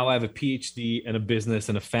 and now I have a Ph.D. and a business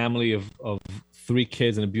and a family of 3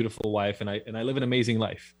 kids and a beautiful wife. And I live an amazing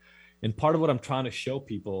life. And part of what I'm trying to show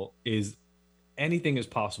people is anything is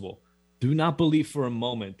possible. Do not believe for a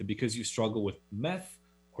moment that because you struggle with meth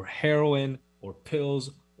or heroin or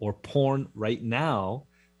pills or porn right now,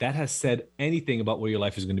 that has said anything about where your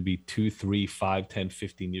life is going to be 2, 3, 5, 10,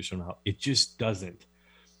 15 years from now. It just doesn't.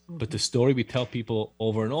 But the story we tell people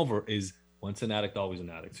over and over is once an addict, always an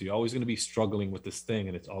addict. So you're always going to be struggling with this thing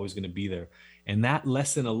and it's always going to be there. And that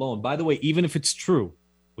lesson alone, by the way, even if it's true,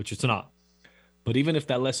 which it's not, but even if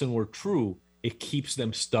that lesson were true, it keeps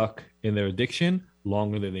them stuck in their addiction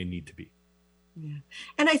longer than they need to be. Yeah.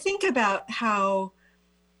 And I think about how,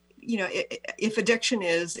 if addiction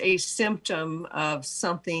is a symptom of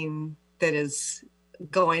something that is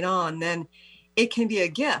going on, then it can be a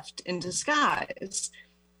gift in disguise.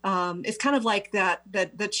 It's kind of like that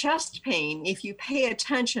the chest pain. If you pay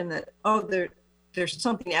attention that, there's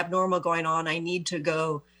something abnormal going on, I need to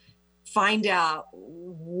go find out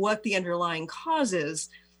what the underlying cause is,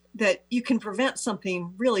 that you can prevent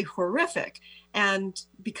something really horrific and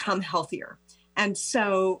become healthier. And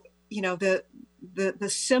so, the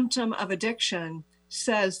symptom of addiction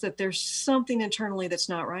says that there's something internally that's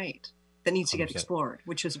not right, that needs to get 100%. Explored,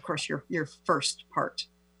 which is, of course, your first part.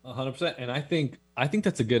 100%. And I think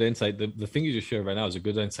that's a good insight. The thing you just shared right now is a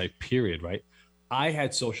good insight, period, right? I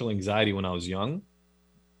had social anxiety when I was young.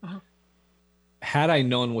 Had I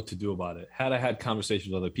known what to do about it, had I had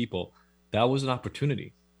conversations with other people, that was an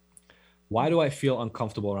opportunity. Why do I feel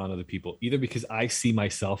uncomfortable around other people? Either because I see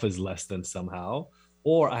myself as less than somehow,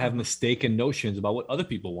 or I have mistaken notions about what other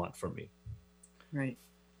people want from me. Right.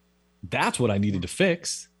 That's what I needed to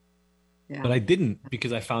fix. Yeah. But I didn't,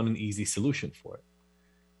 because I found an easy solution for it.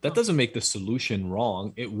 That doesn't make the solution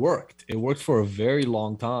wrong. It worked. It worked for a very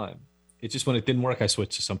long time. It's just when it didn't work, I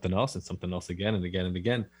switched to something else and something else again and again and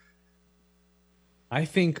again. I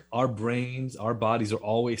think our brains, our bodies are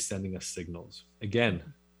always sending us signals. Again,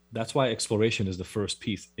 that's why exploration is the first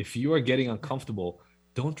piece. If you are getting uncomfortable,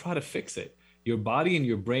 don't try to fix it. Your body and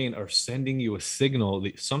your brain are sending you a signal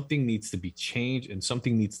that something needs to be changed and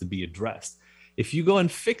something needs to be addressed. If you go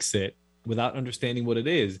and fix it without understanding what it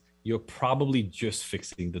is, you're probably just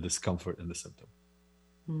fixing the discomfort and the symptom.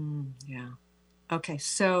 Yeah. Okay.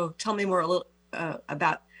 So tell me more a little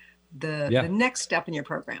about the next step in your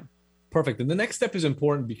program. Perfect. And the next step is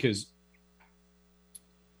important because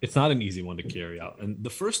it's not an easy one to carry out. And the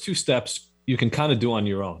first 2 steps you can kind of do on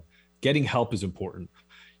your own. Getting help is important.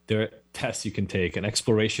 There are tests you can take and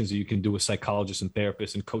explorations that you can do with psychologists and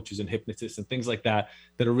therapists and coaches and hypnotists and things like that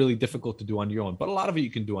are really difficult to do on your own. But a lot of it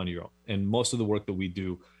you can do on your own. And most of the work that we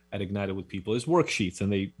do at Ignited with people is worksheets,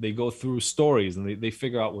 and they go through stories, and they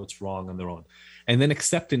figure out what's wrong on their own. And then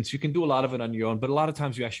acceptance, you can do a lot of it on your own, but a lot of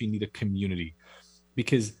times you actually need a community,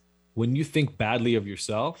 because when you think badly of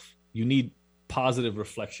yourself, you need positive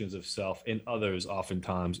reflections of self in others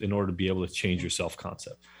oftentimes in order to be able to change your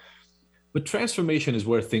self-concept. But transformation is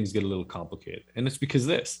where things get a little complicated. And it's because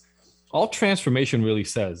all transformation really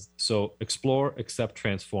says, so explore, accept,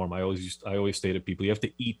 transform. I always say to people, you have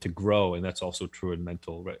to eat to grow. And that's also true in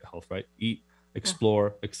mental health, right? Eat,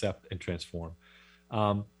 explore, accept, and transform.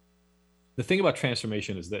 The thing about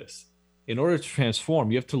transformation is this: in order to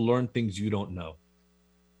transform, you have to learn things you don't know.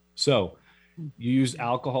 So you use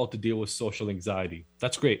alcohol to deal with social anxiety.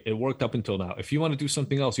 That's great. It worked up until now. If you want to do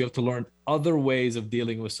something else, you have to learn other ways of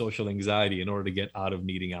dealing with social anxiety in order to get out of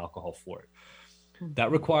needing alcohol for it.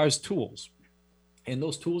 That requires tools. And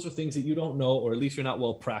those tools are things that you don't know, or at least you're not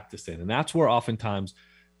well practiced in. And that's where oftentimes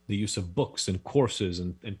the use of books and courses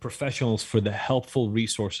and professionals for the helpful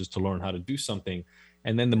resources to learn how to do something,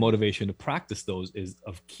 and then the motivation to practice those, is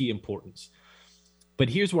of key importance. But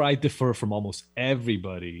here's where I differ from almost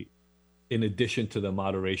everybody, in addition to the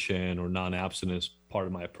moderation or non-abstinence part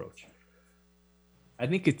of my approach. I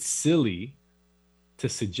think it's silly to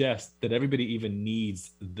suggest that everybody even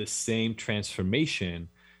needs the same transformation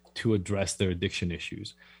to address their addiction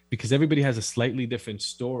issues, because everybody has a slightly different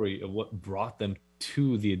story of what brought them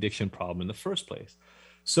to the addiction problem in the first place.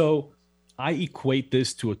 So I equate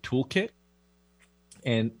this to a toolkit,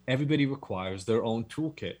 and everybody requires their own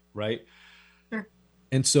toolkit, right? Sure.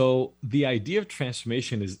 And so the idea of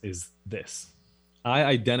transformation is this: I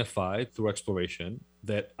identified through exploration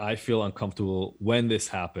that I feel uncomfortable when this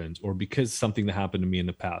happens, or because something that happened to me in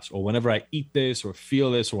the past, or whenever I eat this or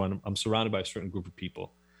feel this, or when I'm surrounded by a certain group of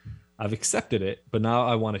people. I've accepted it, but now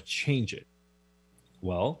I want to change it.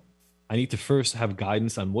 Well, I need to first have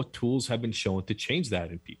guidance on what tools have been shown to change that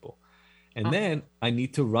in people. And then I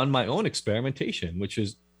need to run my own experimentation, which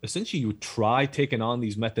is essentially you try taking on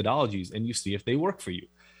these methodologies and you see if they work for you.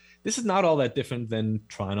 This is not all that different than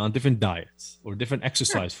trying on different diets or different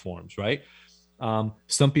exercise forms, right?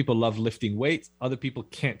 Some people love lifting weights. Other people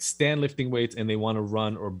can't stand lifting weights and they want to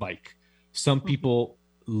run or bike. Some people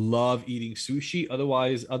love eating sushi.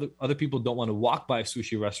 Otherwise, other people don't want to walk by a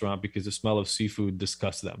sushi restaurant because the smell of seafood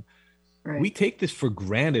disgusts them. Right. We take this for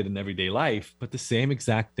granted in everyday life, but the same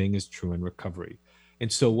exact thing is true in recovery.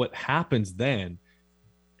 And so what happens then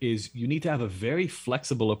is you need to have a very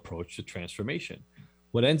flexible approach to transformation.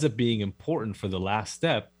 What ends up being important for the last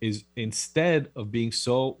step is, instead of being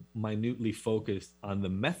so minutely focused on the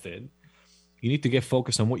method, you need to get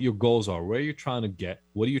focused on what your goals are, where you're trying to get,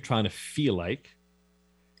 what are you trying to feel like?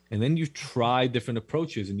 And then you try different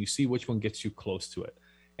approaches and you see which one gets you close to it.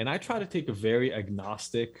 And I try to take a very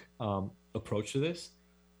agnostic approach to this.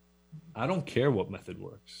 I don't care what method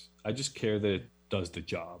works. I just care that it does the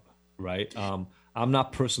job, right? I'm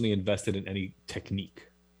not personally invested in any technique.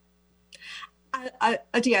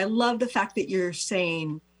 Adi, I love the fact that you're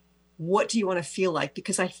saying, what do you want to feel like?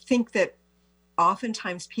 Because I think that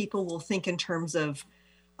oftentimes people will think in terms of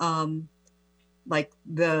like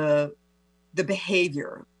the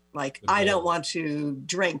behavior, like I don't want to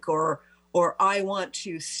drink, or I want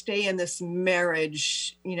to stay in this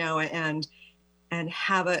marriage, you know, and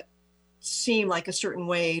have it seem like a certain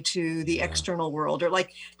way to the external world, or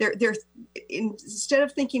like they're instead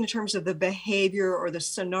of thinking in terms of the behavior or the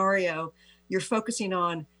scenario, you're focusing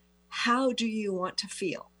on how do you want to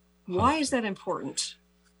feel? Why is that important?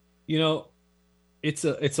 You know, it's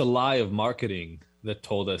a lie of marketing that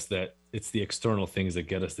told us that it's the external things that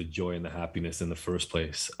get us the joy and the happiness in the first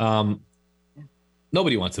place.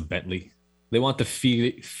 Nobody wants a Bentley. They want the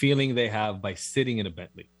feeling they have by sitting in a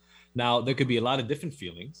Bentley. Now, there could be a lot of different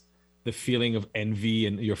feelings. The feeling of envy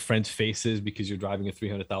in your friends' faces because you're driving a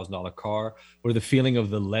 $300,000 car, or the feeling of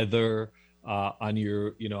the leather on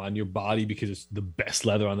your body because it's the best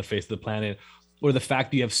leather on the face of the planet, or the fact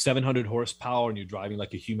that you have 700 horsepower and you're driving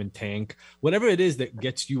like a human tank. Whatever it is that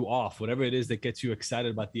gets you off, whatever it is that gets you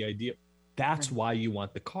excited about the idea, that's why you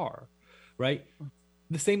want the car, right?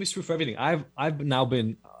 The same is true for everything. I've now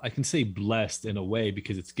been, I can say, blessed in a way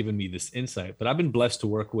because it's given me this insight, but I've been blessed to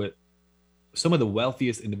work with some of the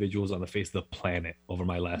wealthiest individuals on the face of the planet over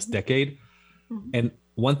my last decade. And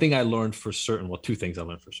one thing I learned for certain, well, two things I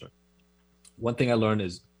learned for certain. One thing I learned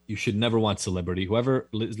is you should never want celebrity. Whoever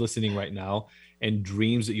is listening right now and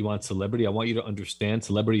dreams that you want celebrity, I want you to understand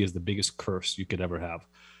celebrity is the biggest curse you could ever have.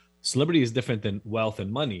 Celebrity is different than wealth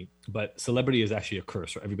and money, but celebrity is actually a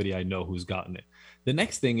curse for everybody I know who's gotten it. The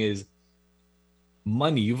next thing is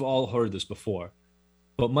money. You've all heard this before,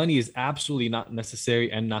 but money is absolutely not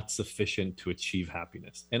necessary and not sufficient to achieve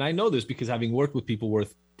happiness. And I know this because having worked with people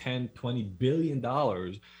worth 10, 20 billion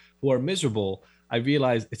dollars who are miserable, I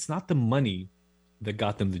realized it's not the money that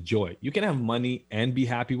got them the joy. You can have money and be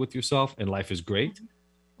happy with yourself and life is great.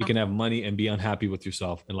 You can have money and be unhappy with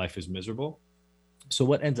yourself and life is miserable. So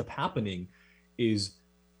what ends up happening is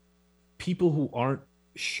people who aren't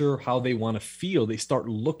sure how they want to feel, they start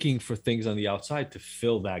looking for things on the outside to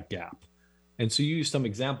fill that gap. And so you use some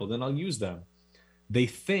examples, and I'll use them. They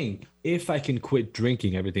think if I can quit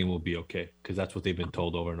drinking, everything will be okay, because that's what they've been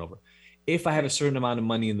told over and over. If I have a certain amount of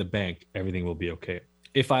money in the bank, everything will be okay.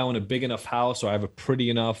 If I own a big enough house, or I have a pretty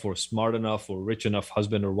enough or smart enough or rich enough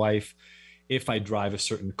husband or wife, if I drive a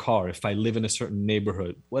certain car, if I live in a certain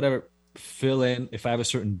neighborhood, whatever, fill in, if I have a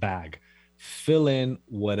certain bag, fill in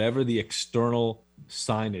whatever the external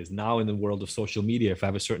sign is. Now in the world of social media, if I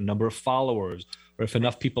have a certain number of followers, or if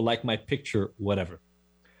enough people like my picture, whatever.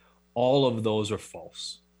 All of those are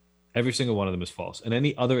false. Every single one of them is false. And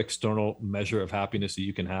any other external measure of happiness that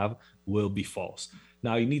you can have will be false.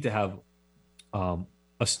 Now you need to have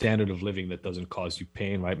a standard of living that doesn't cause you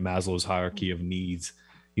pain, right? Maslow's hierarchy of needs.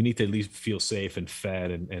 You need to at least feel safe and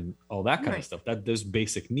fed and all that kind of stuff. That there's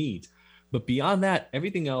basic needs. But beyond that,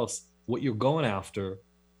 everything else, what you're going after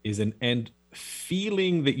is an end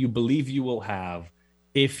feeling that you believe you will have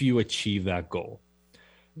if you achieve that goal.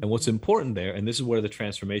 And what's important there, and this is where the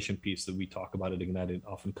transformation piece that we talk about at Ignited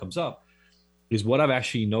often comes up, is what I've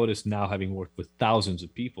actually noticed now, having worked with thousands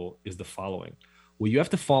of people, is the following. What you have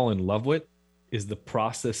to fall in love with is the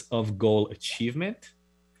process of goal achievement,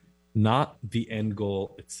 not the end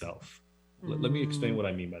goal itself. Let me explain what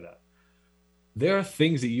I mean by that. There are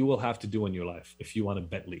things that you will have to do in your life if you want a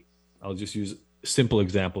Bentley. I'll just use simple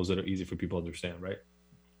examples that are easy for people to understand, right?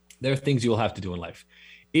 There are things you will have to do in life.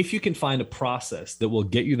 If you can find a process that will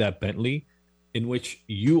get you that Bentley in which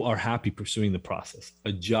you are happy pursuing the process,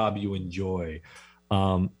 a job you enjoy,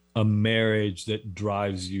 a marriage that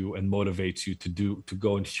drives you and motivates you to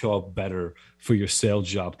go and show up better for your sales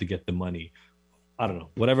job to get the money. I don't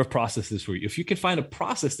know, whatever process is for you. If you can find a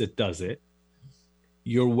process that does it,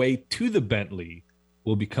 your way to the Bentley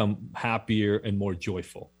will become happier and more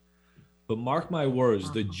joyful. But mark my words,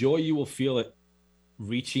 the joy you will feel at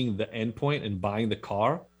reaching the end point and buying the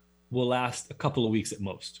car will last a couple of weeks at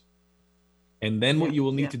most. And then what you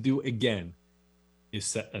will need to do again is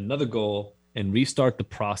set another goal and restart the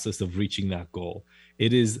process of reaching that goal.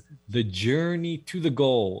 It is the journey to the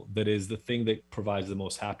goal that is the thing that provides the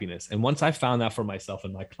most happiness. And once I found that for myself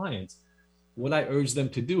and my clients, what I urge them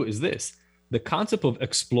to do is this. The concept of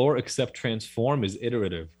explore, accept, transform is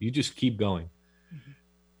iterative. You just keep going.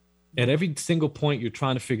 At every single point, you're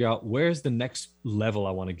trying to figure out where's the next level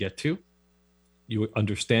I want to get to. You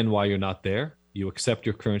understand why you're not there. You accept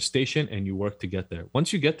your current station and you work to get there.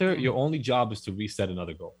 Once you get there, your only job is to reset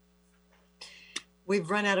another goal. We've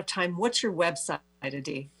run out of time. What's your website,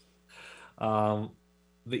 Adi? The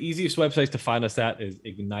easiest website to find us at is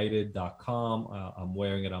ignited.com. I'm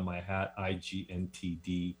wearing it on my hat,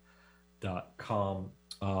 igntd.com,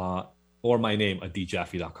 or my name,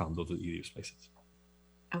 adjaffe.com. Those are the easiest places.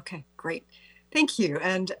 Okay, great. Thank you.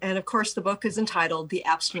 And of course, the book is entitled The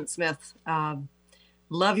Abstinence Myth.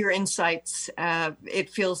 Love your insights. It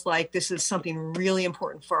feels like this is something really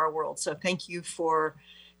important for our world. So thank you for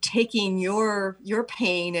taking your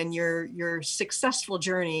pain and your successful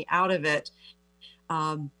journey out of it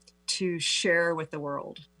to share with the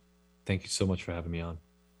world. Thank you so much for having me on.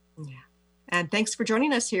 Yeah. And thanks for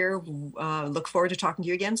joining us here. Look forward to talking to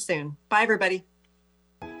you again soon. Bye, everybody.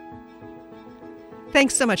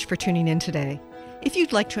 Thanks so much for tuning in today. If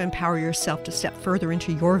you'd like to empower yourself to step further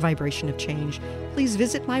into your vibration of change, please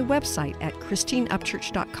visit my website at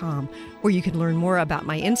christineupchurch.com, where you can learn more about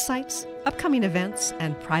my insights, upcoming events,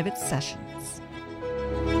 and private sessions.